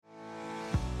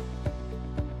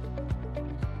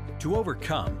To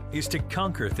overcome is to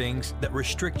conquer things that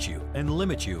restrict you and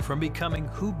limit you from becoming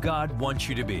who God wants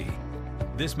you to be.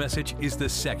 This message is the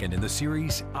second in the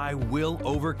series, I Will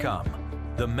Overcome.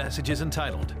 The message is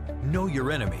entitled, Know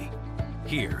Your Enemy.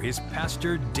 Here is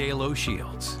Pastor Dale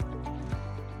O'Shields.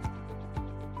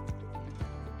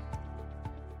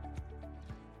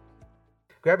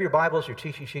 Grab your Bibles, your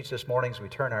teaching sheets this morning as we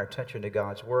turn our attention to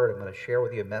God's Word. I'm going to share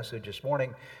with you a message this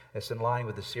morning that's in line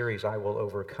with the series, I Will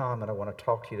Overcome, and I want to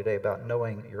talk to you today about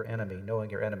knowing your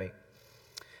enemy.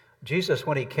 Jesus,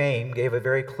 when He came, gave a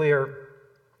very clear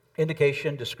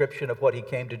indication, description of what He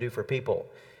came to do for people.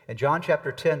 In John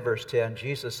chapter 10, verse 10,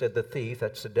 Jesus said, the thief,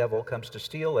 that's the devil, comes to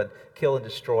steal and kill and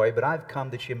destroy, but I've come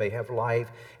that you may have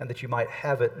life and that you might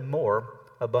have it more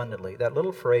abundantly. That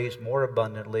little phrase, more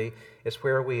abundantly, is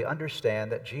where we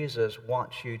understand that Jesus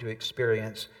wants you to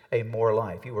experience a more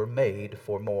life. You were made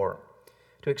for more.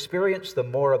 To experience the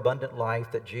more abundant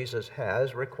life that Jesus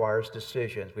has requires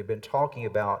decisions. We've been talking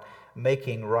about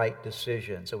making right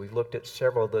decisions. So we've looked at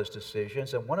several of those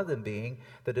decisions, and one of them being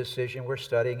the decision we're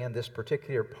studying in this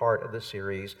particular part of the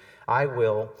series, I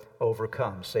will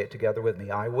overcome. Say it together with me.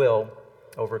 I will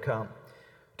overcome.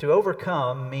 To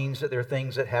overcome means that there are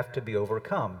things that have to be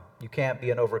overcome. You can't be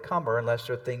an overcomer unless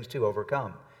there are things to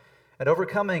overcome. And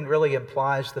overcoming really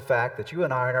implies the fact that you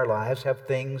and I in our lives have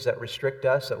things that restrict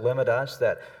us, that limit us,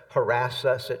 that harass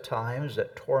us at times,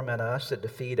 that torment us, that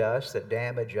defeat us, that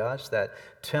damage us, that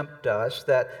tempt us,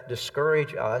 that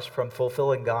discourage us from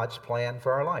fulfilling God's plan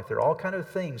for our life. There are all kinds of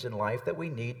things in life that we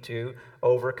need to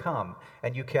overcome.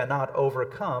 And you cannot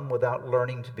overcome without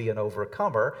learning to be an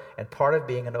overcomer. And part of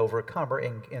being an overcomer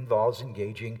involves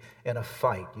engaging in a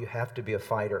fight. You have to be a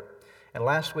fighter. And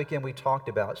last weekend we talked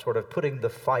about sort of putting the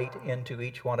fight into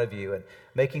each one of you and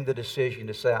making the decision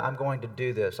to say, I'm going to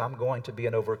do this. I'm going to be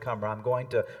an overcomer. I'm going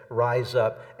to rise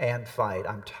up and fight.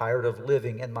 I'm tired of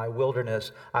living in my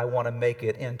wilderness. I want to make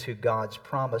it into God's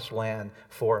promised land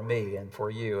for me and for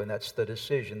you. And that's the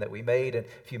decision that we made. And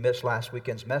if you missed last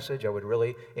weekend's message, I would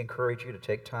really encourage you to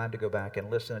take time to go back and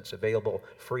listen. It's available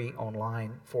free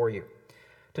online for you.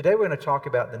 Today we're going to talk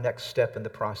about the next step in the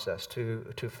process. To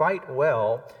fight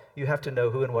well, you have to know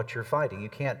who and what you're fighting. You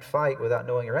can't fight without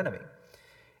knowing your enemy.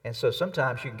 And so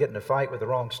sometimes you can get in a fight with the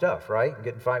wrong stuff, right? You can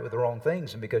get in a fight with the wrong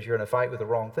things, and because you're in a fight with the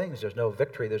wrong things, there's no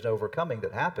victory, there's no overcoming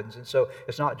that happens. And so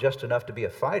it's not just enough to be a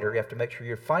fighter. You have to make sure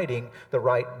you're fighting the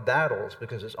right battles,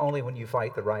 because it's only when you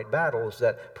fight the right battles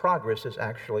that progress is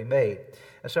actually made.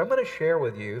 And so I'm going to share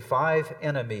with you 5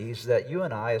 enemies that you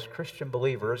and I as Christian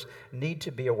believers need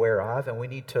to be aware of, and we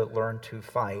need to learn to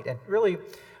fight. And really,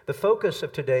 the focus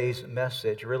of today's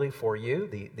message, really for you,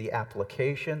 the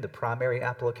application, the primary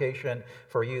application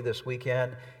for you this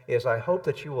weekend, is I hope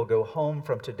that you will go home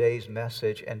from today's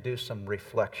message and do some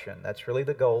reflection. That's really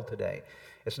the goal today.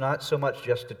 It's not so much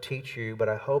just to teach you, but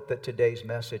I hope that today's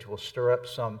message will stir up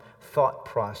some thought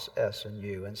process in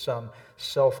you and some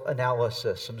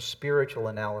self-analysis, some spiritual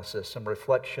analysis, some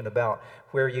reflection about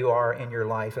where you are in your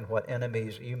life and what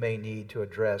enemies you may need to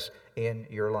address in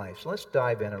your life. So let's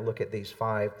dive in and look at these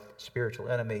 5 spiritual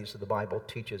enemies that the Bible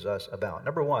teaches us about.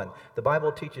 Number 1, the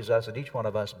Bible teaches us that each one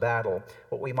of us battle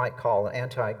what we might call an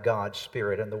anti-God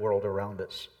spirit in the world around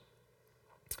us.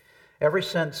 Ever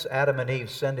since Adam and Eve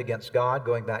sinned against God,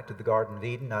 going back to the Garden of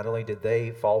Eden, not only did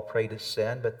they fall prey to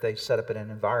sin, but they set up in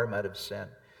an environment of sin.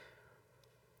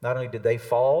 Not only did they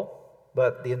fall,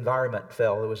 but the environment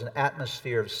fell. There was an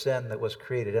atmosphere of sin that was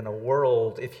created in a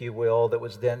world, if you will, that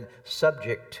was then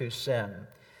subject to sin.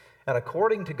 And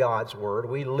according to God's Word,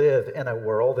 we live in a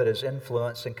world that is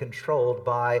influenced and controlled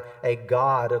by a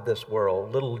god of this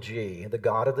world, little g. The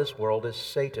god of this world is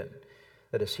Satan.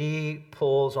 That as he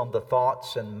pulls on the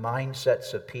thoughts and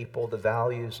mindsets of people, the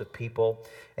values of people,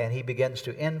 and he begins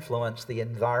to influence the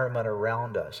environment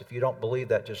around us. If you don't believe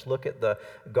that, just look at the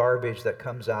garbage that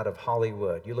comes out of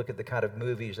Hollywood. You look at the kind of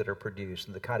movies that are produced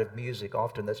and the kind of music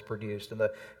often that's produced and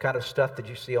the kind of stuff that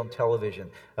you see on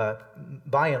television.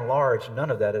 By and large,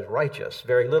 none of that is righteous.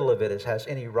 Very little of it has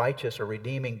any righteous or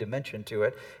redeeming dimension to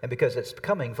it. And because it's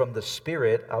coming from the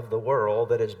spirit of the world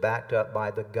that is backed up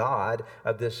by the God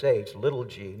of this age, little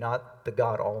g, not the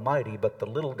God Almighty, but the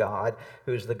little God,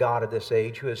 who is the God of this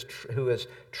age, who is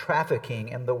trafficking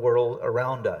in the world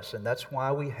around us. And that's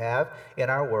why we have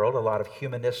in our world a lot of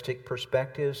humanistic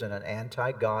perspectives and an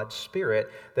anti-God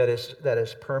spirit that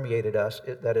has permeated us,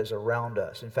 that is around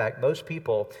us. In fact, most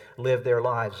people live their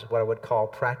lives what I would call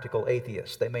practical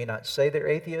atheists. They may not say they're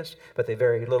atheists, but they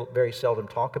very seldom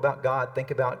talk about God, think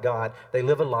about God. They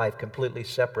live a life completely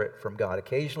separate from God.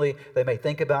 Occasionally, they may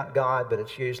think about God, but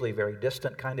it's usually a very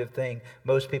distant kind of thing.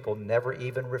 Most people never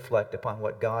even reflect upon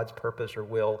what God's purpose or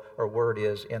will or word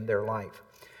is in their life.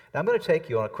 Now, I'm going to take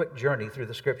you on a quick journey through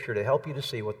the Scripture to help you to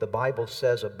see what the Bible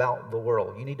says about the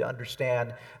world. You need to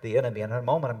understand the enemy. And in a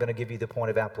moment, I'm going to give you the point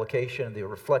of application and the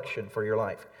reflection for your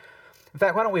life. In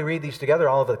fact, why don't we read these together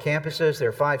all over the campuses? There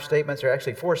are 5 statements. There are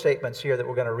actually 4 statements here that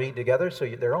we're going to read together, so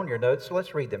they're on your notes. So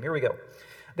let's read them. Here we go.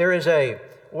 There is a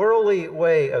worldly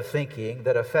way of thinking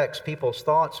that affects people's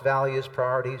thoughts, values,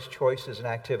 priorities, choices, and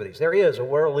activities. There is a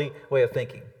worldly way of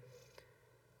thinking.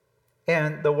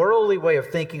 And the worldly way of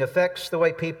thinking affects the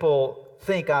way people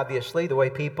think, obviously, the way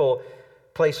people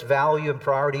place value and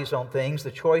priorities on things,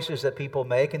 the choices that people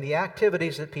make, and the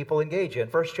activities that people engage in.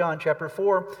 1 John chapter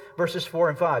 4, verses 4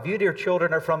 and 5. You, dear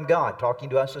children, are from God, talking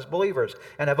to us as believers,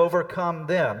 and have overcome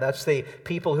them. That's the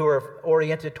people who are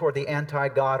oriented toward the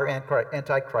anti-God or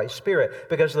anti-Christ spirit.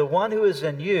 Because the one who is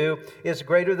in you is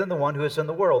greater than the one who is in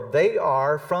the world. They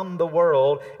are from the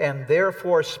world, and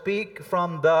therefore speak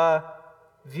from the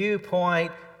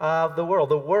viewpoint of the world.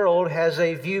 The world has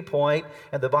a viewpoint,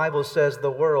 and the Bible says the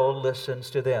world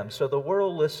listens to them. So the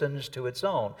world listens to its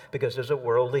own because there's a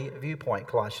worldly viewpoint.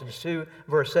 Colossians 2,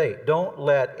 verse 8. Don't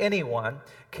let anyone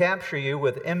capture you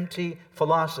with empty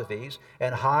philosophies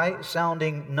and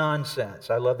high-sounding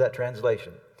nonsense. I love that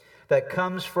translation. That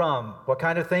comes from what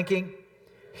kind of thinking?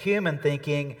 Human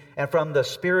thinking, and from the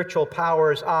spiritual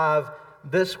powers of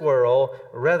this world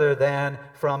rather than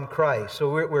from Christ.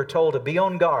 So we're told to be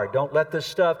on guard. Don't let this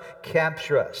stuff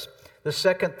capture us. The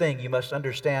second thing you must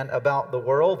understand about the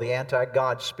world, the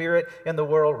anti-God spirit in the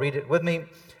world, read it with me.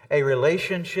 A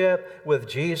relationship with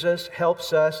Jesus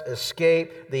helps us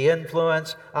escape the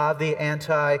influence of the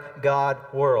anti-God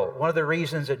world. One of the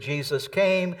reasons that Jesus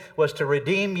came was to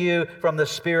redeem you from the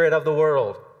spirit of the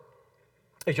world.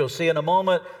 As you'll see in a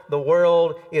moment, the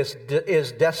world is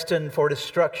destined for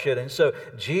destruction. And so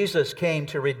Jesus came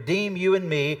to redeem you and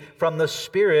me from the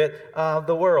spirit of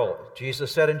the world.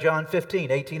 Jesus said in John 15,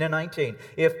 18 and 19,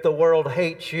 if the world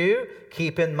hates you,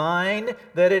 keep in mind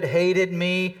that it hated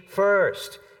me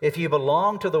first. If you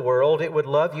belong to the world, it would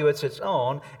love you as its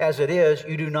own. As it is,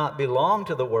 you do not belong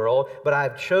to the world, but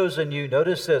I've chosen you,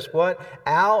 notice this, what?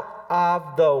 Out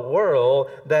of the world.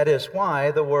 That is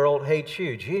why the world hates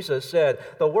you. Jesus said,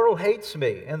 the world hates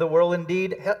me, and the world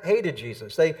indeed hated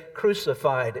Jesus. They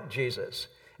crucified Jesus.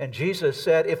 And Jesus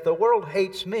said, if the world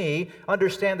hates me,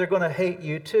 understand they're going to hate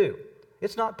you too.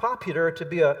 It's not popular to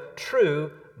be a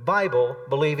true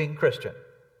Bible-believing Christian.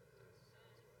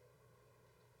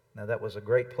 Now, that was a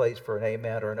great place for an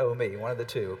amen or an oh me, one of the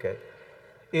two, okay?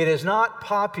 It is not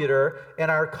popular in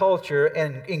our culture,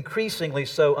 and increasingly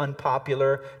so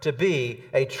unpopular, to be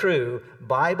a true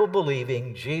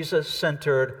Bible-believing,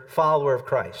 Jesus-centered follower of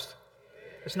Christ.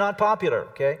 It's not popular,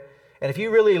 okay? And if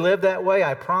you really live that way,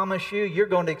 I promise you, you're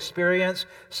going to experience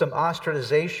some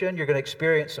ostracization. You're going to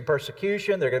experience some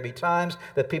persecution. There are going to be times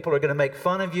that people are going to make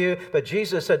fun of you. But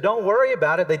Jesus said, don't worry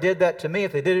about it. They did that to me.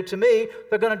 If they did it to me,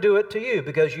 they're going to do it to you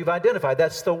because you've identified.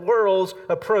 That's the world's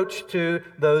approach to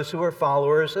those who are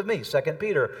followers of me. 2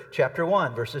 Peter chapter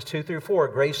 1, verses 2 through 4.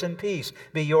 Grace and peace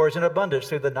be yours in abundance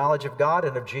through the knowledge of God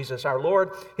and of Jesus our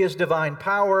Lord. His divine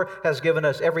power has given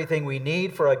us everything we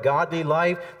need for a godly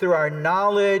life through our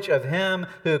knowledge of Him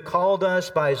who called us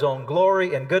by His own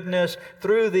glory and goodness.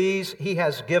 Through these He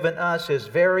has given us His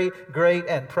very great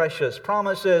and precious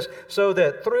promises, so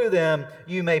that through them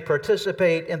you may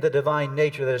participate in the divine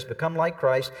nature that has become like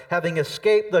Christ, having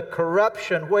escaped the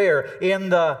corruption where? In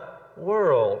the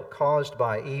world caused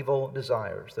by evil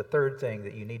desires. The third thing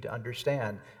that you need to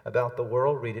understand about the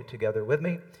world, read it together with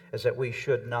me, is that we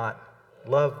should not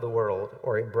love the world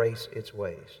or embrace its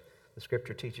ways. The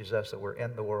Scripture teaches us that we're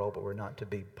in the world, but we're not to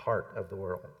be part of the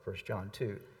world. 1 John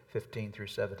 2, 15 through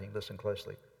 17. Listen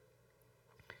closely.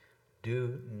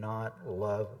 Do not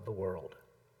love the world,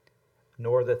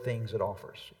 nor the things it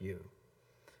offers you.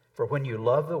 For when you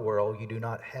love the world, you do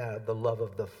not have the love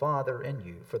of the Father in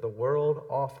you. For the world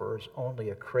offers only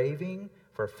a craving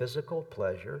for physical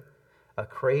pleasure, a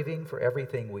craving for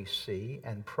everything we see,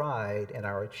 and pride in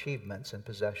our achievements and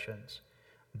possessions.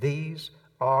 These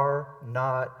are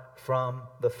not from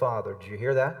the Father. Did you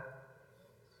hear that?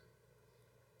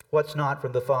 What's not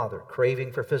from the Father?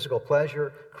 Craving for physical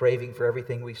pleasure, craving for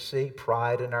everything we see,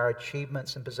 pride in our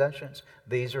achievements and possessions.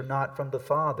 These are not from the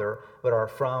Father, but are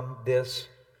from this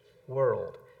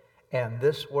world. And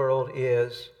this world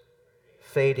is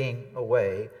fading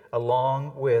away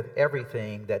along with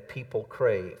everything that people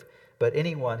crave. But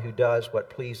anyone who does what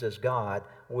pleases God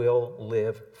will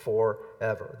live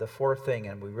forever. The fourth thing,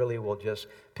 and we really will just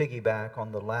piggyback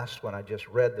on the last one I just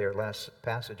read there, last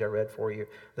passage I read for you.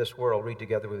 This world, read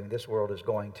together with me, this world is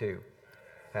going to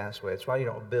pass away. That's why you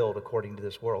don't build according to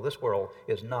this world. This world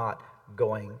is not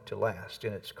going to last.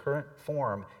 In its current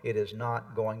form, it is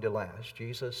not going to last.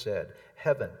 Jesus said,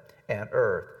 heaven and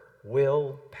earth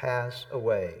will pass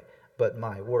away, but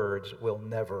my words will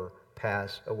never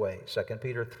pass away. 2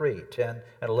 Peter 3, 10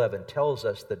 and 11 tells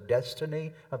us the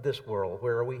destiny of this world.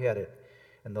 Where are we headed?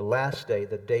 In the last day,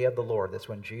 the day of the Lord, that's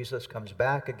when Jesus comes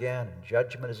back again and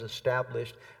judgment is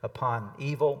established upon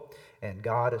evil and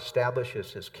God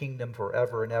establishes His kingdom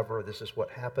forever and ever. This is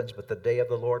what happens, but the day of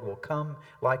the Lord will come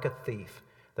like a thief.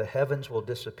 The heavens will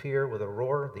disappear with a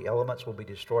roar, the elements will be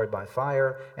destroyed by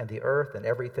fire, and the earth and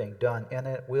everything done in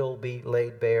it will be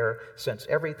laid bare. Since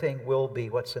everything will be,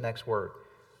 what's the next word?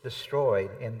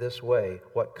 Destroyed in this way.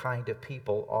 What kind of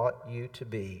people ought you to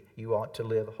be? You ought to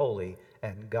live holy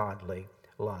and godly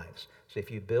lives. So if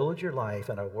you build your life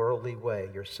in a worldly way,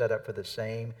 you're set up for the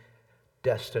same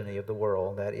destiny of the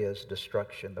world, that is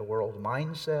destruction. The world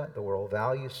mindset, the world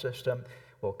value system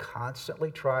will constantly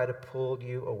try to pull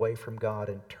you away from God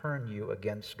and turn you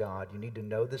against God. You need to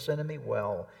know this enemy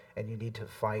well, and you need to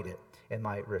fight it. And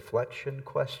my reflection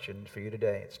question for you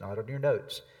today, it's not on your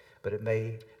notes, but it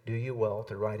may do you well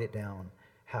to write it down.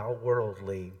 How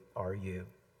worldly are you?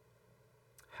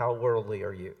 How worldly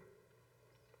are you?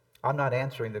 I'm not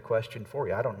answering the question for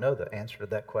you. I don't know the answer to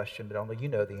that question, but only you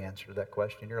know the answer to that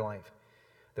question in your life.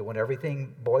 That when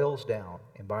everything boils down,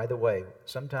 and by the way,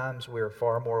 sometimes we're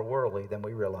far more worldly than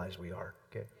we realize we are,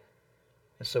 okay?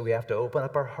 And so we have to open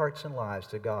up our hearts and lives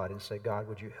to God and say, God,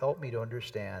 would you help me to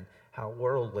understand how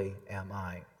worldly am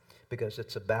I? Because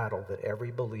it's a battle that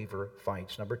every believer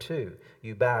fights. Number two,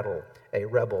 you battle a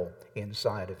rebel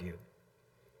inside of you.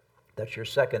 That's your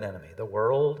second enemy, the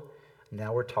world.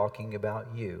 Now we're talking about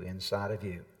you, inside of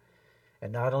you.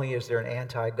 And not only is there an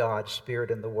anti-God spirit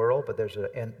in the world, but there's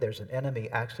an enemy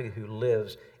actually who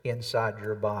lives inside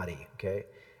your body, okay?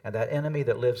 And that enemy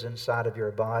that lives inside of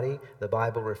your body, the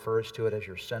Bible refers to it as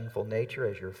your sinful nature,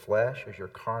 as your flesh, as your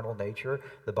carnal nature.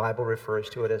 The Bible refers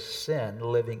to it as sin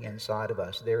living inside of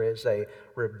us. There is a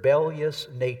rebellious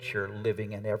nature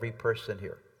living in every person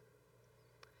here.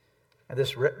 And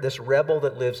this rebel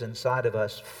that lives inside of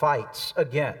us fights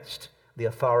against the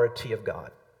authority of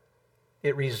God.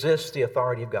 It resists the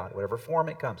authority of God, whatever form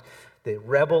it comes. The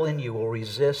rebel in you will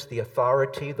resist the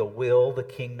authority, the will, the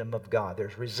kingdom of God.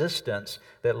 There's resistance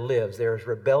that lives. There's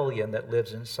rebellion that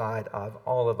lives inside of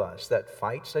all of us that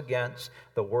fights against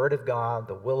the Word of God,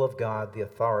 the will of God, the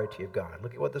authority of God.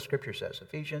 Look at what the Scripture says.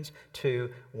 Ephesians 2,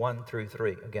 1 through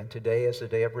 3. Again, today is a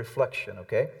day of reflection,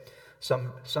 okay?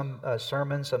 Some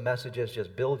sermons, some messages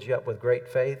just build you up with great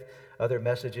faith. Other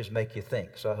messages make you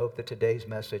think. So I hope that today's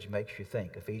message makes you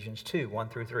think. Ephesians 2, 1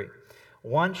 through 3.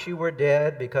 Once you were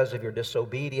dead because of your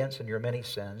disobedience and your many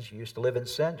sins. You used to live in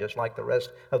sin just like the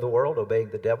rest of the world, obeying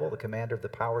the devil, the commander of the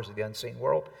powers of the unseen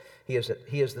world. He is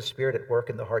the spirit at work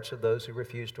in the hearts of those who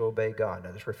refuse to obey God.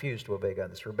 Now, this refuse to obey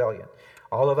God, this rebellion.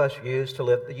 All of us used to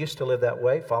live that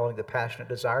way, following the passionate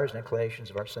desires and inclinations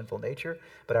of our sinful nature.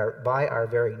 But by our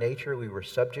very nature, we were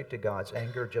subject to God's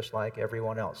anger just like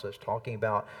everyone else. So it's talking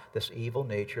about this evil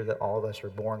nature that all of us are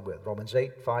born with. Romans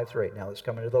 8, 5 through 8. Now let's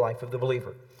come into the life of the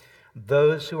believer.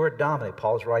 Those who are dominated,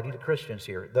 Paul's writing to Christians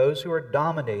here, those who are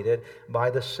dominated by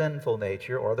the sinful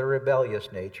nature or the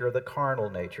rebellious nature or the carnal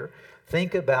nature,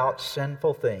 think about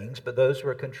sinful things, but those who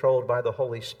are controlled by the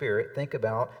Holy Spirit, think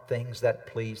about things that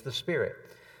please the Spirit.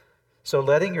 So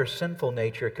letting your sinful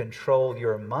nature control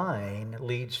your mind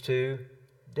leads to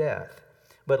death.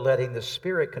 But letting the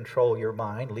Spirit control your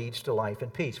mind leads to life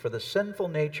and peace. For the sinful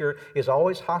nature is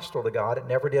always hostile to God. It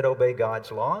never did obey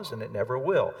God's laws, and it never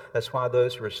will. That's why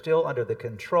those who are still under the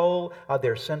control of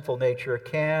their sinful nature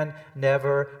can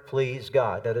never please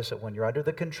God. Notice that when you're under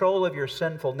the control of your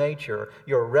sinful nature,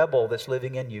 your rebel that's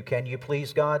living in you, can you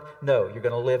please God? No, you're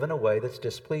going to live in a way that's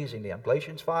displeasing to Him.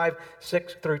 Galatians 5,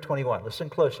 6 through 21. Listen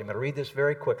closely. I'm going to read this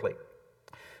very quickly.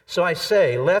 So I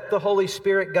say, let the Holy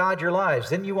Spirit guide your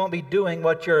lives. Then you won't be doing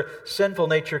what your sinful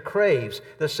nature craves.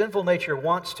 The sinful nature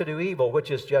wants to do evil,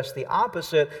 which is just the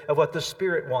opposite of what the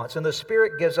Spirit wants. And the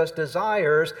Spirit gives us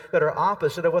desires that are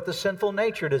opposite of what the sinful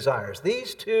nature desires.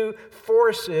 These two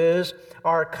forces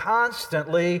are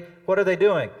constantly, what are they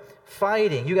doing?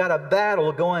 Fighting. You got a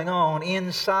battle going on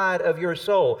inside of your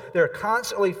soul. They're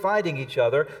constantly fighting each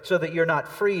other so that you're not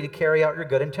free to carry out your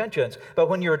good intentions. But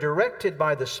when you're directed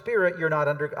by the Spirit, you're not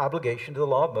under obligation to the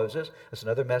law of Moses. That's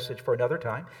another message for another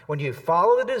time. When you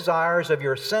follow the desires of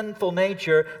your sinful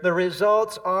nature, the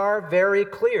results are very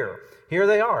clear. Here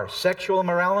they are: sexual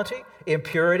immorality,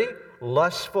 impurity,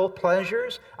 lustful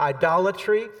pleasures,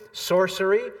 idolatry,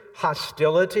 sorcery,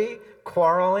 hostility,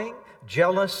 quarreling,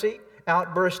 jealousy,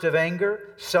 outburst of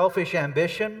anger, selfish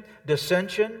ambition,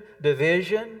 dissension,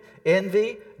 division,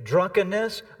 envy,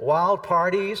 drunkenness, wild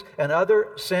parties, and other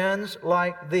sins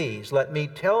like these. Let me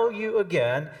tell you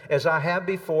again, as I have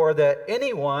before, that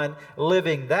anyone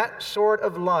living that sort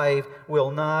of life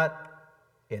will not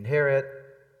inherit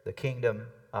the kingdom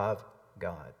of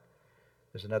God.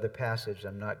 There's another passage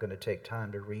I'm not going to take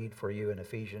time to read for you in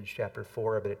Ephesians chapter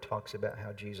 4, but it talks about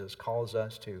how Jesus calls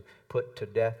us to put to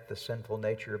death the sinful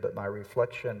nature. But my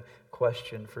reflection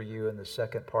question for you in the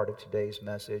second part of today's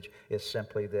message is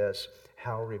simply this: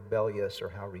 how rebellious or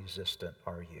how resistant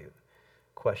are you?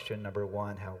 Question number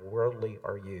one, how worldly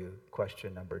are you?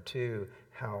 Question number two,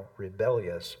 how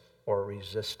rebellious or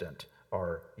resistant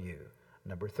are you?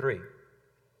 Number three,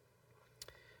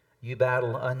 you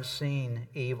battle unseen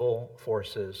evil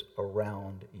forces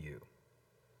around you.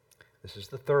 This is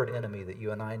the third enemy that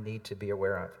you and I need to be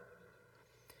aware of.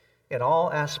 In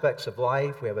all aspects of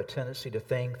life, we have a tendency to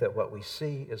think that what we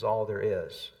see is all there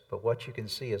is. But what you can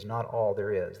see is not all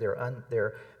there is. There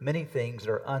are many things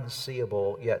that are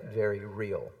unseeable yet very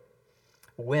real.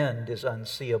 Wind is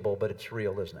unseeable, but it's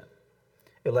real, isn't it?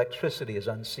 Electricity is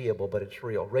unseeable, but it's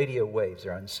real. Radio waves,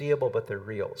 they're unseeable, but they're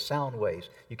real. Sound waves,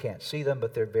 you can't see them,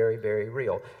 but they're very, very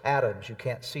real. Atoms, you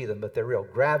can't see them, but they're real.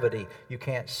 Gravity, you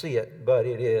can't see it, but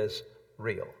it is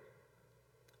real.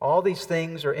 All these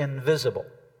things are invisible.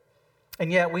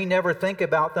 And yet we never think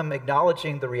about them,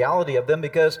 acknowledging the reality of them,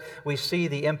 because we see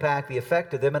the impact, the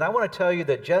effect of them. And I want to tell you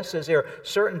that just as there are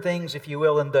certain things, if you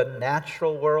will, in the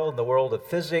natural world, in the world of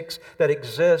physics, that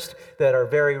exist, that are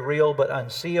very real but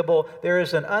unseeable, there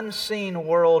is an unseen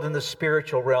world in the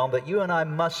spiritual realm that you and I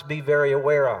must be very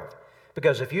aware of.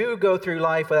 Because if you go through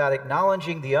life without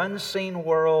acknowledging the unseen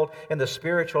world in the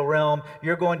spiritual realm,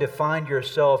 you're going to find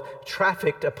yourself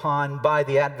trafficked upon by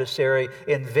the adversary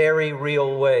in very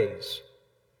real ways.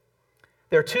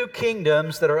 There are two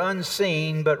kingdoms that are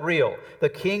unseen but real. The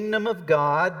kingdom of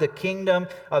God, the kingdom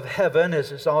of heaven,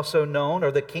 as is also known,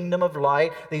 or the kingdom of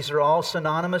light. These are all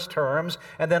synonymous terms.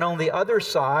 And then on the other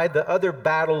side, the other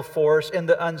battle force in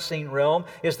the unseen realm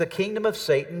is the kingdom of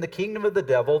Satan, the kingdom of the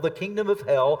devil, the kingdom of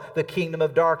hell, the kingdom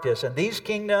of darkness. And these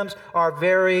kingdoms are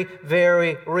very,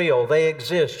 very real. They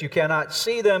exist. You cannot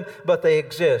see them, but they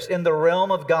exist. In the realm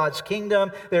of God's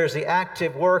kingdom, there's the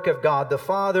active work of God the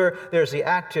Father. There's the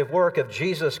active work of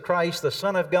Jesus Christ, the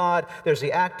Son of God. There's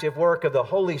the active work of the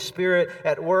Holy Spirit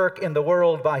at work in the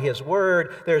world by His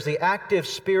Word. There's the active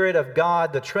Spirit of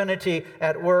God, the Trinity,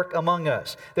 at work among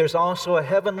us. There's also a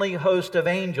heavenly host of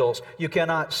angels. You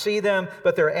cannot see them,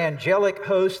 but they're angelic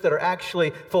hosts that are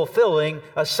actually fulfilling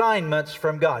assignments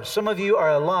from God. Some of you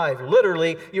are alive.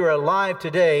 Literally, you are alive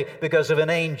today because of an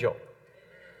angel.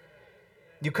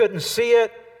 You couldn't see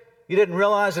it. You didn't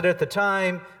realize it at the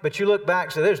time, but you look back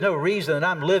and say, there's no reason that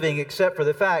I'm living except for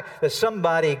the fact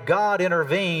that God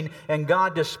intervened, and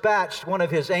God dispatched one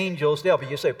of His angels to help you.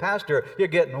 You say, Pastor, you're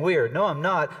getting weird. No, I'm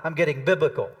not. I'm getting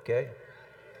biblical, okay?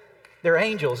 There are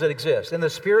angels that exist in the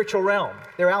spiritual realm.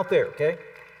 They're out there, okay?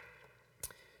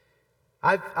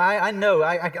 I know,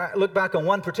 I look back on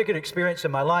one particular experience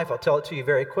in my life. I'll tell it to you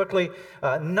very quickly.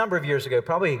 A number of years ago,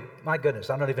 probably, my goodness,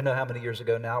 I don't even know how many years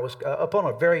ago now, I was up on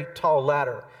a very tall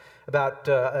ladder, about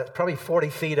probably 40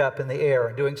 feet up in the air,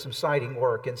 and doing some sighting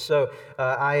work. And so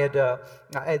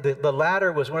the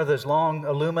ladder was one of those long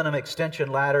aluminum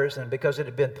extension ladders, and because it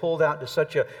had been pulled out to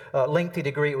such a lengthy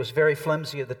degree, it was very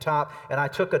flimsy at the top. And I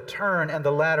took a turn, and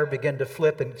the ladder began to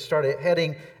flip and started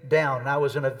heading down. And I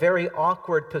was in a very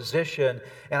awkward position,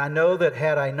 and I know that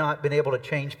had I not been able to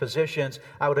change positions,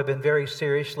 I would have been very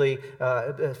seriously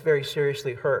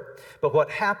hurt. But what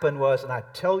happened was, and I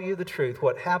tell you the truth,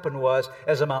 what happened was,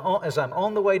 as I'm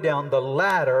on the way down, the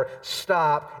ladder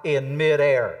stopped in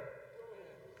midair.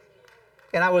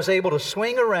 And I was able to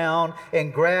swing around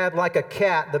and grab like a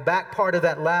cat the back part of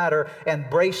that ladder and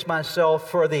brace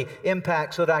myself for the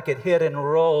impact so that I could hit and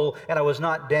roll, and I was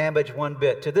not damaged one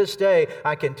bit. To this day,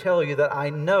 I can tell you that I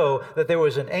know that there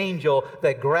was an angel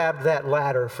that grabbed that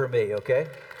ladder for me, okay?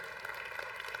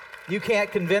 You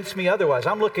can't convince me otherwise.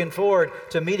 I'm looking forward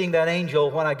to meeting that angel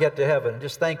when I get to heaven and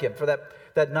just thank Him for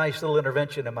that nice little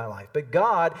intervention in my life. But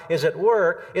God is at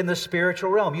work in the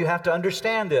spiritual realm. You have to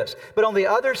understand this. But on the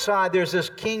other side, there's this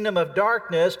kingdom of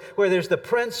darkness where there's the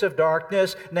prince of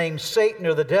darkness named Satan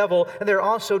or the devil, and there are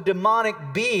also demonic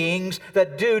beings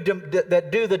that do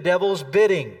the devil's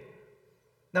bidding.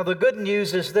 Now, the good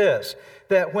news is this,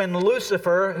 that when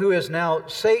Lucifer, who is now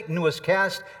Satan, was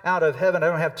cast out of heaven, I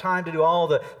don't have time to do all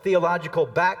the theological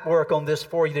backwork on this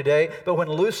for you today, but when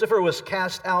Lucifer was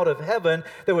cast out of heaven,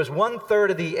 there was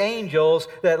 1/3 of the angels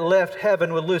that left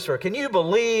heaven with Lucifer. Can you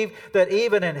believe that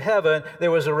even in heaven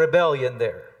there was a rebellion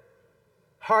there?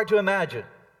 Hard to imagine.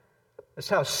 That's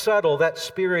how subtle that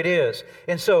spirit is.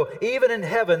 And so even in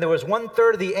heaven, there was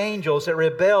 1/3 of the angels that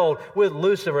rebelled with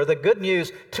Lucifer. The good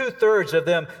news, 2/3 of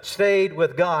them stayed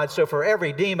with God. So for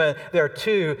every demon, there are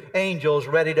 2 angels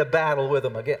ready to battle with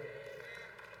them again.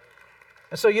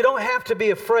 And so you don't have to be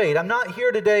afraid. I'm not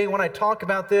here today when I talk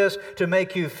about this to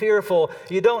make you fearful.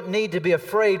 You don't need to be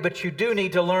afraid, but you do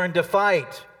need to learn to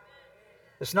fight.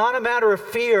 It's not a matter of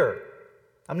fear.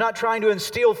 I'm not trying to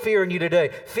instill fear in you today.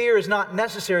 Fear is not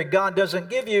necessary. God doesn't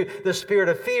give you the spirit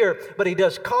of fear, but He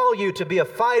does call you to be a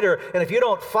fighter. And if you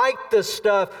don't fight this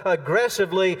stuff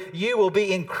aggressively, you will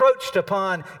be encroached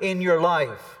upon in your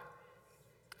life.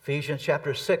 Ephesians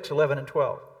chapter 6, 11 and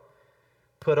 12.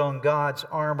 Put on God's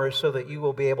armor so that you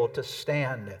will be able to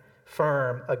stand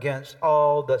firm against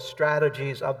all the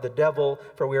strategies of the devil,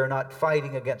 for we are not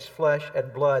fighting against flesh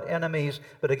and blood enemies,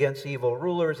 but against evil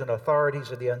rulers and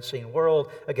authorities of the unseen world,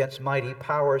 against mighty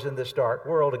powers in this dark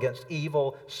world, against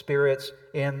evil spirits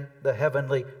in the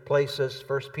heavenly places.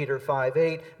 1 Peter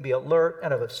 5:8, be alert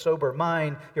and of a sober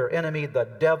mind. Your enemy, the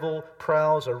devil,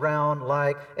 prowls around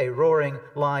like a roaring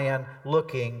lion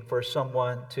looking for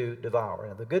someone to devour.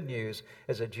 And the good news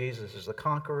is that Jesus is the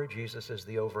conqueror, Jesus is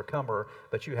the overcomer,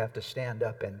 but you have to stand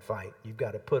up and fight. You've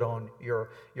got to put on your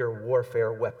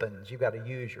warfare weapons. You've got to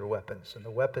use your weapons. And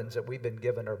the weapons that we've been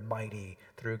given are mighty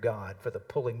through God for the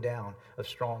pulling down of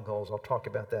strongholds. I'll talk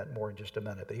about that more in just a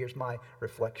minute. But here's my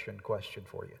reflection question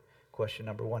for you. Question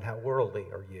number 1, how worldly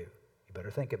are you? You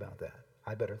better think about that.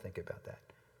 I better think about that.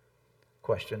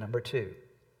 Question number 2,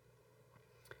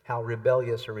 how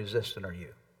rebellious or resistant are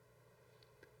you?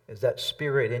 Is that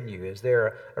spirit in you? Is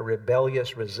there a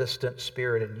rebellious, resistant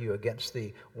spirit in you against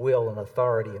the will and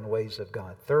authority and ways of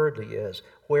God? Thirdly is,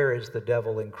 where is the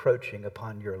devil encroaching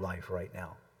upon your life right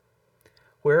now?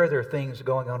 Where are there things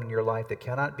going on in your life that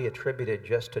cannot be attributed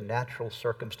just to natural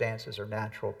circumstances or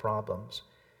natural problems?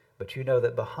 But you know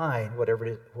that behind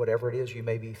whatever it is you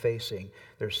may be facing,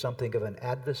 there's something of an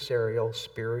adversarial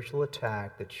spiritual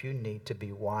attack that you need to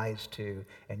be wise to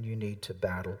and you need to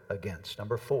battle against.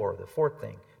 Number 4, the 4th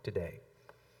thing today.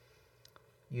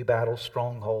 You battle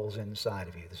strongholds inside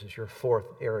of you. This is your 4th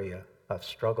area of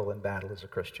struggle and battle as a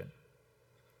Christian.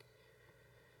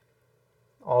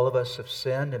 All of us have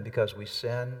sinned, and because we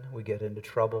sin, we get into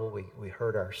trouble. We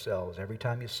hurt ourselves. Every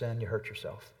time you sin, you hurt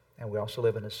yourself. And we also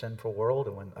live in a sinful world,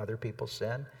 and when other people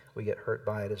sin, we get hurt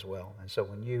by it as well. And so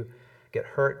when you get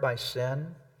hurt by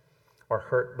sin or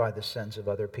hurt by the sins of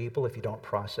other people, if you don't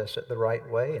process it the right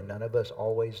way, and none of us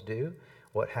always do,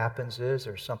 what happens is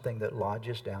there's something that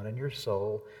lodges down in your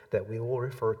soul that we will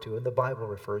refer to, and the Bible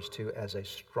refers to, as a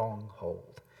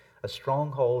stronghold. A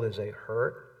stronghold is a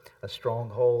hurt. A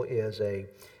stronghold is a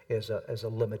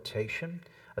limitation.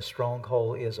 A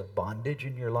stronghold is a bondage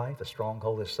in your life. A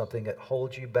stronghold is something that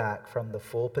holds you back from the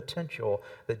full potential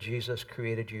that Jesus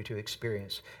created you to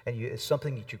experience. And it's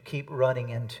something that you keep running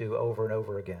into over and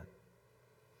over again.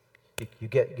 You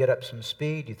get up some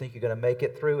speed, you think you're going to make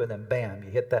it through, and then bam, you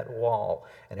hit that wall.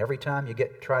 And every time you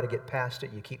try to get past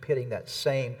it, you keep hitting that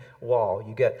same wall.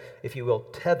 You get, if you will,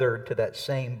 tethered to that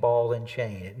same ball and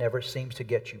chain. It never seems to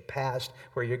get you past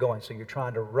where you're going. So you're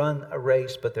trying to run a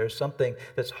race, but there's something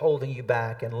that's holding you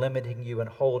back and limiting you and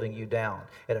holding you down.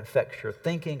 It affects your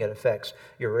thinking, it affects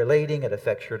your relating, it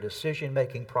affects your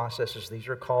decision-making processes. These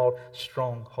are called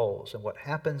strongholds. And what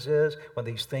happens is, when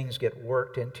these things get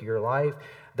worked into your life,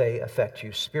 they affect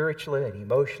you spiritually and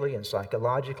emotionally and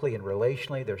psychologically and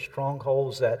relationally. They're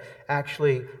strongholds that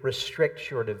actually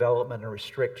restrict your development and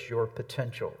restrict your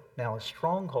potential. Now, a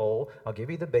stronghold, I'll give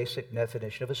you the basic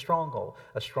definition of a stronghold.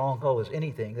 A stronghold is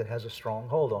anything that has a strong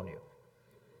hold on you.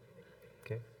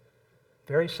 Okay?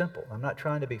 Very simple. I'm not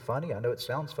trying to be funny. I know it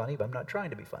sounds funny, but I'm not trying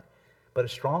to be funny. But a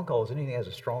stronghold is anything that has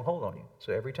a strong hold on you.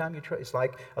 So every time you try, it's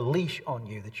like a leash on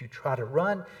you that you try to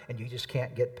run and you just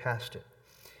can't get past it.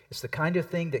 It's the kind of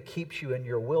thing that keeps you in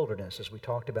your wilderness, as we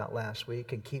talked about last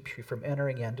week, and keeps you from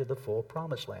entering into the full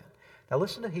promised land. Now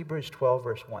listen to Hebrews 12,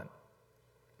 verse 1.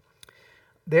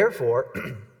 Therefore,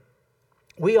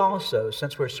 we also,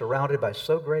 since we're surrounded by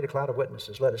so great a cloud of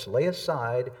witnesses, let us lay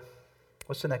aside,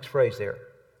 what's the next phrase there?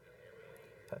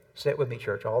 Say it with me,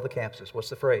 church, all the campuses. What's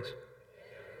the phrase?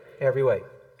 Every weight.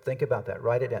 Think about that.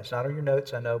 Write it down. It's not on your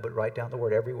notes, I know, but write down the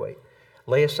word every weight.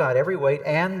 Lay aside every weight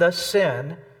and the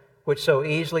sin which so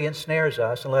easily ensnares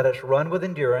us, and let us run with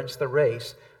endurance the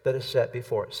race that is set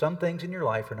before us. Some things in your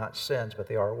life are not sins, but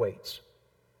they are weights.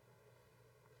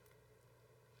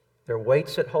 There are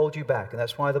weights that hold you back, and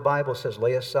that's why the Bible says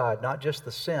lay aside not just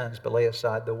the sins, but lay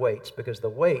aside the weights, because the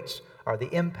weights are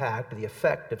the impact, the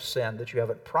effect of sin that you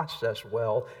haven't processed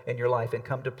well in your life and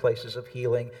come to places of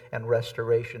healing and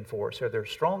restoration for. So there are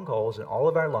strongholds in all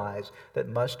of our lives that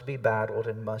must be battled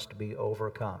and must be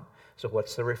overcome. So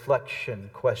what's the reflection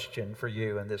question for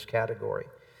you in this category?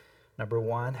 Number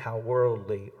one, how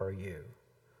worldly are you?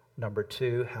 Number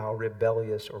two, how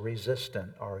rebellious or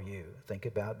resistant are you? Think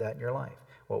about that in your life.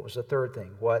 What was the third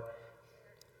thing? What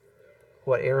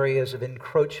areas of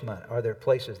encroachment are there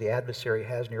places the adversary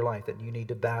has in your life that you need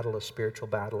to battle a spiritual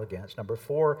battle against? Number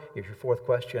four, here's your fourth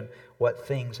question. What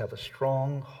things have a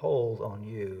strong hold on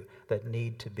you that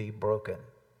need to be broken?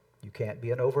 You can't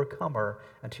be an overcomer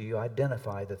until you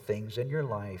identify the things in your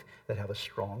life that have a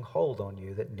strong hold on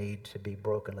you that need to be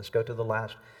broken. Let's go to the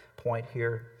last point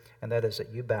here, and that is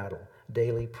that you battle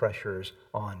daily pressures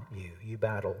on you. You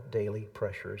battle daily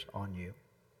pressures on you.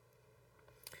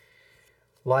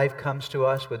 Life comes to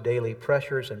us with daily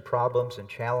pressures and problems and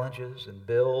challenges and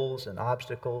bills and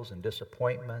obstacles and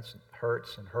disappointments and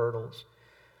hurts and hurdles.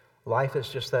 Life is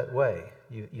just that way.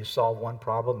 You solve one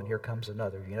problem and here comes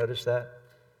another. You notice that?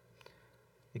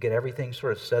 You get everything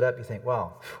sort of set up. You think,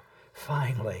 wow,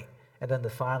 finally. And then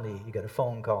finally you get a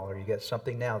phone call or you get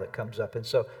something now that comes up. And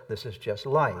so this is just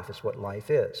life. It's what life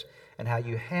is. And how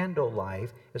you handle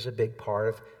life is a big part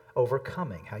of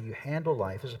overcoming. How you handle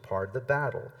life is a part of the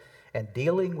battle. And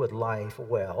dealing with life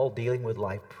well, dealing with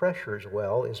life pressures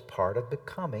well, is part of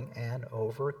becoming an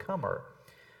overcomer.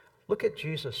 Look at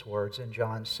Jesus' words in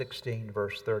John 16,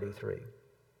 verse 33.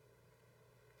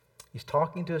 He's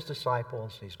talking to his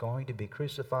disciples. He's going to be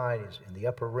crucified. He's in the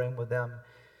upper room with them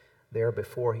there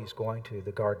before he's going to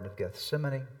the Garden of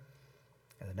Gethsemane.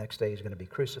 And the next day he's going to be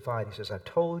crucified. He says, I've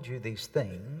told you these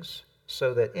things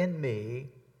so that in me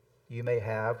you may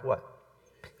have what?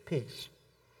 Peace.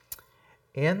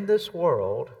 In this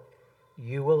world,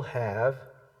 you will have,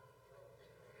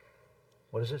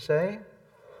 what does it say?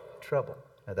 Trouble.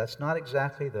 Now, that's not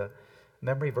exactly the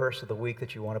memory verse of the week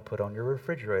that you want to put on your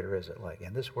refrigerator, is it? Like,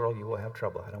 in this world, you will have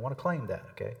trouble. I don't want to claim that,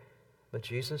 okay? But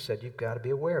Jesus said you've got to be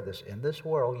aware of this. In this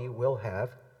world, you will have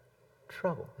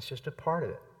trouble. It's just a part of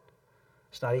it.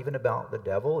 It's not even about the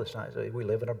devil. It's not. We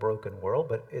live in a broken world,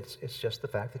 but it's just the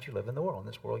fact that you live in the world. In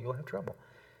this world, you'll have trouble.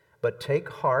 But take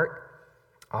heart.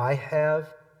 I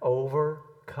have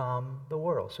overcome the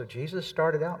world. So Jesus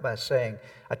started out by saying,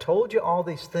 I told you all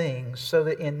these things so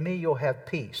that in me you'll have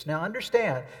peace. Now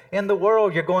understand, in the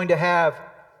world you're going to have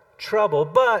trouble,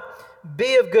 but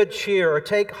be of good cheer or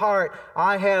take heart.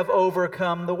 I have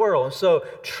overcome the world. So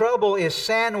trouble is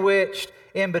sandwiched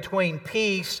in between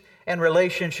peace and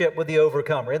relationship with the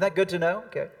overcomer. Isn't that good to know?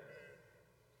 Okay.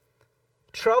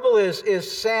 Trouble is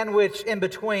sandwiched in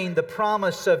between the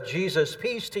promise of Jesus'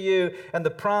 peace to you and the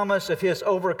promise of His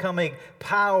overcoming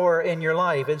power in your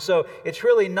life. And so it's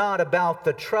really not about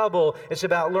the trouble. It's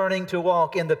about learning to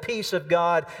walk in the peace of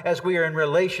God as we are in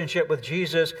relationship with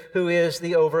Jesus, who is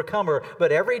the overcomer.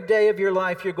 But every day of your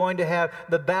life, you're going to have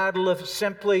the battle of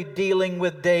simply dealing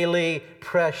with daily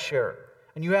pressure.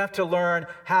 And you have to learn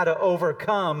how to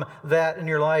overcome that in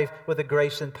your life with the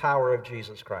grace and power of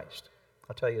Jesus Christ.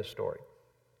 I'll tell you a story.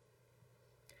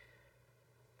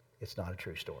 It's not a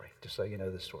true story, just so you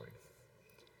know the story.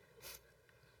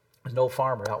 There's an old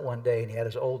farmer out one day, and he had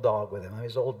his old dog with him.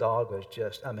 His old dog was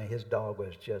just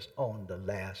on the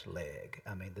last leg.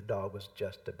 The dog was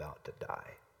just about to die.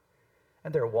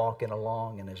 And they're walking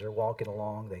along, and as they're walking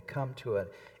along, they come to an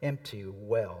empty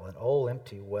well, an old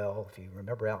empty well. If you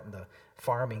remember out in the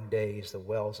farming days, the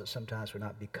wells that sometimes would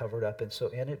not be covered up. And so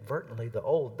inadvertently, the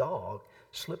old dog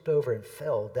slipped over and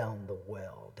fell down the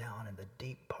well, down in the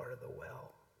deep part of the well.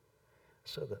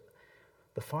 So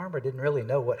the farmer didn't really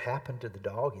know what happened to the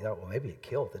dog. He thought, well, maybe it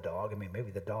killed the dog.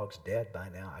 Maybe the dog's dead by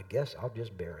now. I guess I'll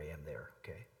just bury him there,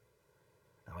 okay?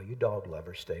 Now, you dog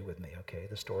lovers, stay with me, okay?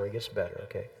 The story gets better,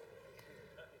 okay?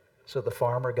 So the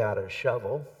farmer got a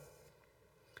shovel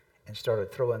and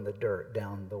started throwing the dirt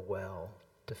down the well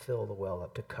to fill the well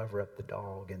up, to cover up the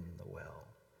dog in the well.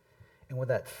 And when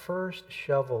that first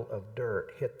shovel of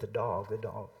dirt hit the dog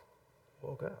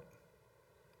woke up.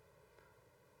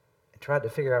 Tried to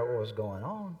figure out what was going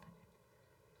on.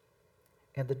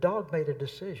 And the dog made a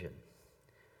decision.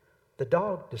 The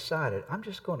dog decided, I'm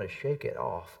just going to shake it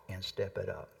off and step it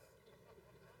up.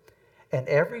 And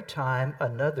every time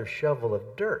another shovel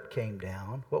of dirt came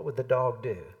down, what would the dog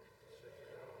do?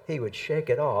 He would shake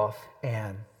it off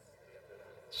and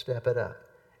step it up.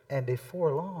 And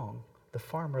before long, the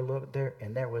farmer looked there,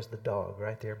 and there was the dog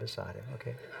right there beside him,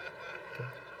 okay?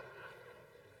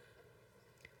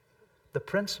 The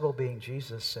principle being,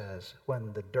 Jesus says,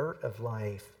 when the dirt of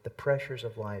life, the pressures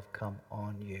of life come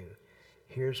on you,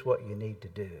 here's what you need to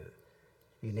do.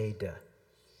 You need to,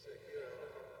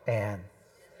 and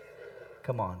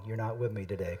come on, you're not with me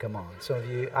today. Come on. Some of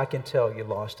you, I can tell you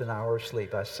lost an hour of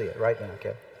sleep. I see it right now,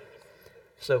 okay?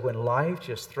 So when life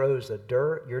just throws the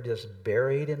dirt, you're just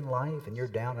buried in life and you're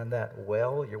down in that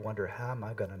well. You wonder, how am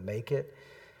I going to make it?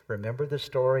 Remember the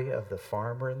story of the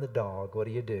farmer and the dog. What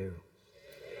do?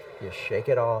 You shake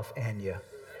it off and you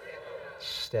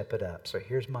step it up. So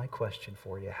here's my question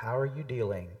for you. How are you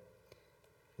dealing?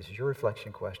 This is your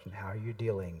reflection question. How are you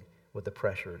dealing with the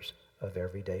pressures of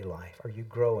everyday life? Are you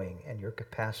growing in your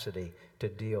capacity to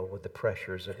deal with the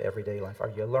pressures of everyday life?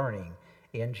 Are you learning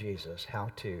in Jesus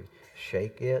how to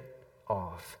shake it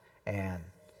off and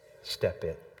step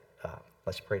it up?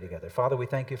 Let's pray together. Father, we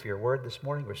thank you for your word this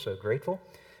morning. We're so grateful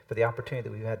for the opportunity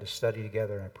that we've had to study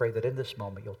together. And I pray that in this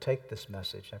moment you'll take this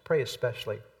message. I pray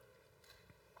especially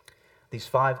these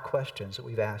 5 questions that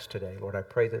we've asked today. Lord, I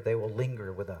pray that they will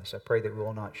linger with us. I pray that we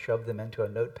will not shove them into a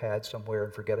notepad somewhere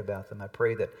and forget about them. I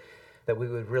pray that we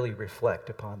would really reflect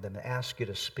upon them and ask you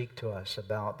to speak to us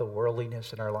about the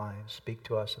worldliness in our lives. Speak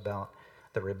to us about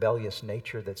the rebellious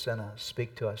nature that's in us.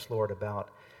 Speak to us, Lord, about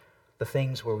the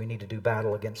things where we need to do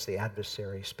battle against the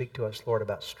adversary. Speak to us, Lord,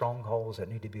 about strongholds that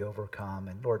need to be overcome.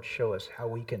 And Lord, show us how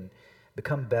we can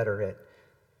become better at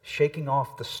shaking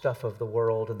off the stuff of the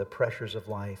world and the pressures of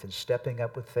life and stepping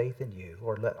up with faith in you.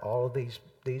 Lord, let all of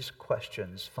these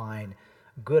questions find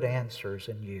good answers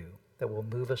in you that will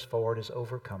move us forward as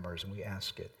overcomers. And we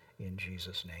ask it in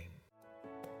Jesus' name.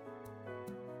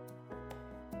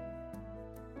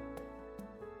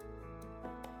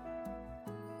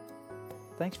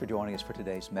 Thanks for joining us for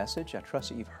today's message. I trust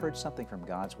that you've heard something from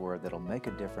God's Word that'll make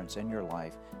a difference in your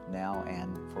life now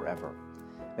and forever.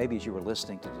 Maybe as you were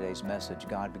listening to today's message,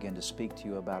 God began to speak to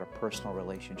you about a personal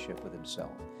relationship with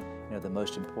Himself. You know, the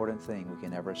most important thing we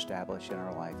can ever establish in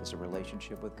our life is a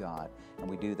relationship with God, and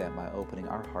we do that by opening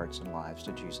our hearts and lives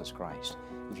to Jesus Christ.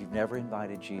 If you've never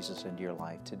invited Jesus into your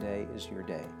life, today is your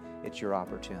day. It's your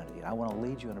opportunity. And I want to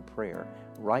lead you in a prayer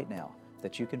right now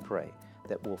that you can pray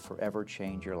that will forever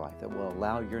change your life, that will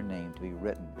allow your name to be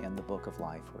written in the book of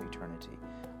life for eternity.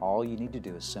 All you need to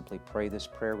do is simply pray this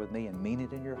prayer with me and mean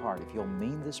it in your heart. If you'll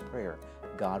mean this prayer,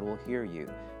 God will hear you.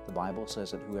 The Bible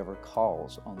says that whoever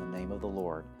calls on the name of the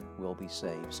Lord will be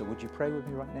saved. So would you pray with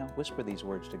me right now? Whisper these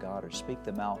words to God or speak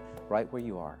them out right where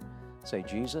you are. Say,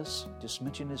 Jesus, just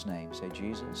mention His name. Say,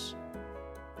 Jesus,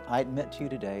 I admit to you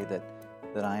today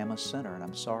that I am a sinner, and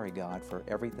I'm sorry, God, for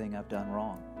everything I've done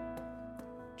wrong.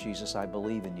 Jesus, I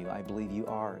believe in you. I believe you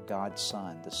are God's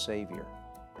Son, the Savior,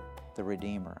 the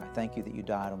Redeemer. I thank you that you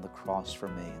died on the cross for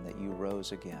me and that you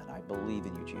rose again. I believe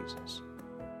in you, Jesus.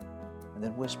 And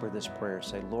then whisper this prayer.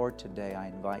 Say, Lord, today I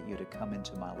invite you to come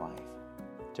into my life,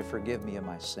 to forgive me of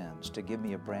my sins, to give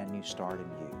me a brand new start in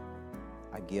you.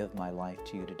 I give my life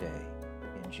to you today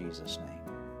in Jesus' name.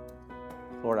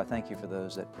 Lord, I thank you for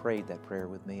those that prayed that prayer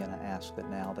with me, and I ask that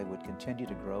now they would continue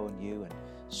to grow in you and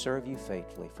serve you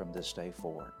faithfully from this day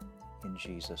forward. In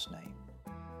Jesus' name.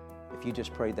 If you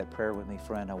just prayed that prayer with me,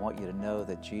 friend, I want you to know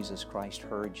that Jesus Christ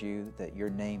heard you, that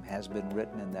your name has been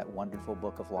written in that wonderful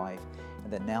book of life,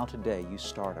 and that now today you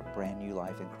start a brand new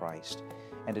life in Christ.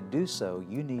 And to do so,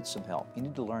 you need some help. You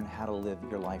need to learn how to live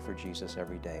your life for Jesus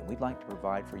every day. And we'd like to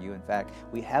provide for you. In fact,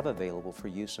 we have available for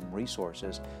you some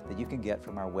resources that you can get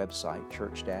from our website,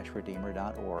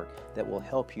 church-redeemer.org, that will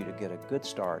help you to get a good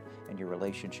start in your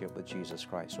relationship with Jesus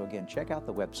Christ. So again, check out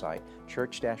the website,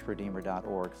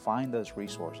 church-redeemer.org. Find those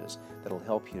resources that will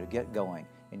help you to get going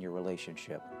in your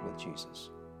relationship with Jesus.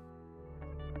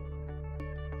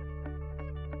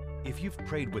 If you've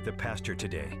prayed with the pastor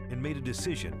today and made a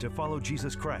decision to follow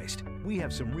Jesus Christ, we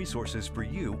have some resources for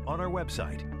you on our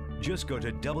website. Just go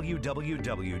to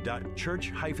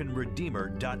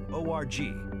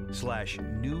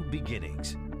www.church-redeemer.org/new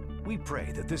beginnings. We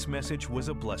pray that this message was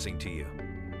a blessing to you.